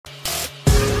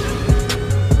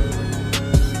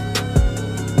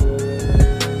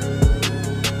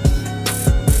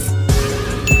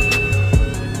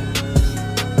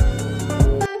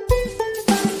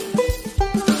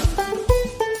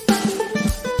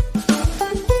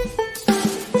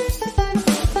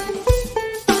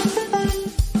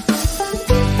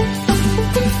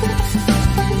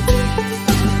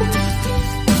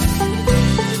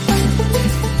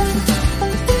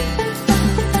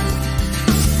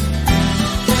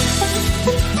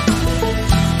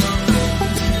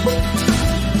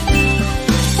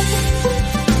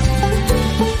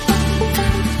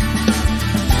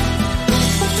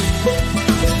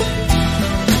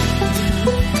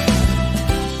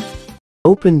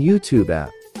Open YouTube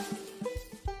app.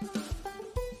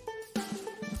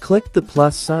 Click the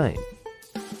plus sign.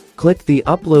 Click the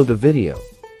Upload a video.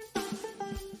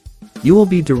 You will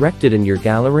be directed in your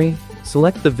gallery.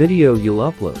 Select the video you'll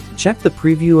upload. Check the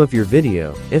preview of your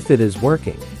video if it is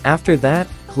working. After that,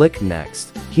 click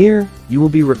Next. Here, you will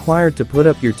be required to put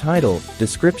up your title,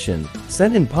 description,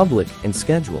 set in public, and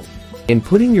schedule. In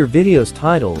putting your video's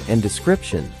title and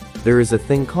description, there is a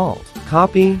thing called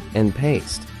copy and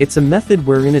paste. It's a method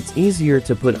wherein it's easier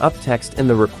to put up text in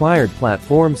the required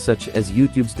platforms such as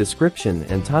YouTube's description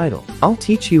and title. I'll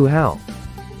teach you how.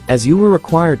 As you were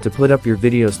required to put up your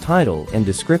video's title and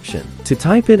description. To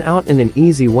type it out in an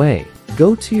easy way,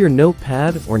 go to your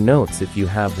notepad or notes if you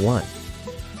have one.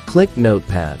 Click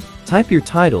Notepad. Type your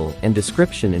title and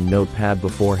description in Notepad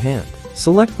beforehand.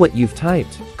 Select what you've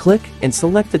typed. Click and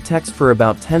select the text for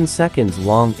about 10 seconds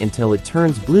long until it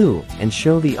turns blue and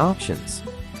show the options.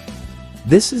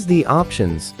 This is the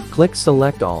options. Click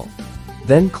Select All.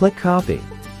 Then click Copy.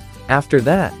 After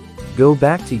that, go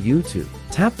back to YouTube.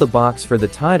 Tap the box for the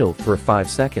title for 5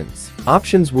 seconds.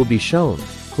 Options will be shown.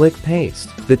 Click Paste.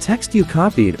 The text you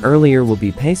copied earlier will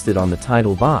be pasted on the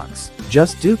title box.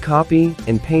 Just do copy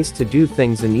and paste to do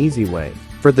things an easy way.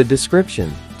 For the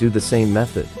description, do the same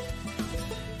method.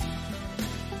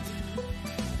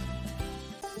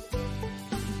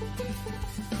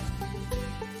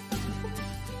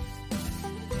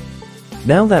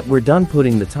 Now that we're done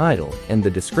putting the title and the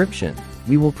description,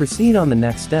 we will proceed on the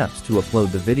next steps to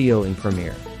upload the video in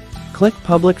Premiere. Click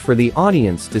Public for the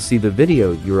audience to see the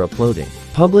video you're uploading.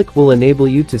 Public will enable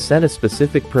you to set a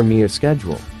specific Premiere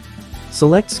schedule.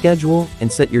 Select Schedule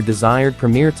and set your desired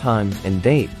premiere time and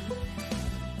date.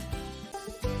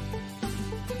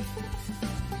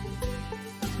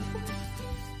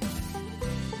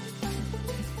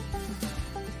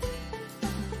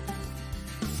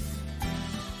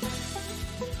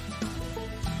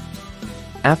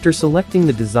 After selecting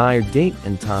the desired date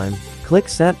and time, click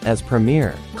Set as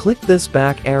Premiere. Click this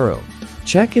back arrow.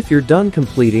 Check if you're done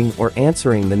completing or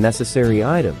answering the necessary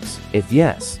items. If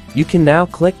yes, you can now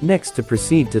click Next to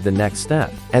proceed to the next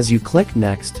step. As you click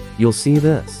Next, you'll see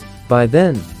this. By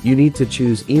then, you need to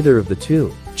choose either of the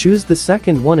two. Choose the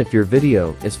second one if your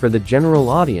video is for the general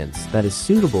audience that is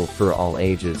suitable for all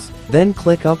ages. Then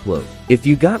click Upload. If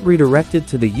you got redirected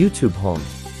to the YouTube home,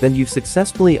 then you've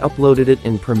successfully uploaded it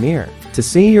in Premiere. To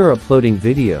see your uploading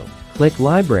video, click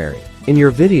Library. In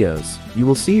your videos, you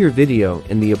will see your video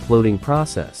in the uploading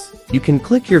process. You can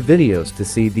click your videos to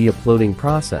see the uploading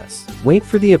process. Wait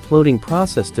for the uploading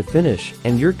process to finish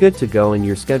and you're good to go in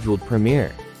your scheduled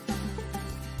Premiere.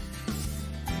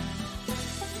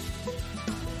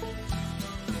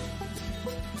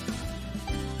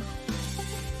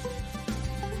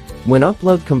 When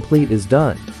Upload Complete is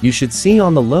done, you should see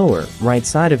on the lower right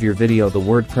side of your video the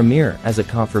word Premiere as a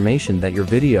confirmation that your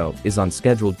video is on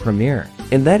scheduled Premiere.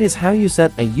 And that is how you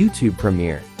set a YouTube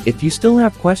Premiere. If you still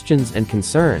have questions and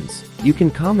concerns, you can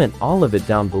comment all of it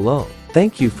down below.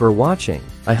 Thank you for watching.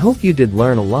 I hope you did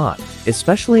learn a lot,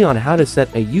 especially on how to set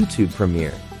a YouTube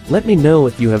Premiere. Let me know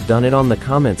if you have done it on the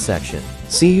comment section.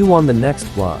 See you on the next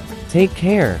vlog. Take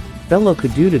care, fellow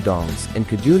Kadoodadongs and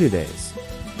Kadoodadays.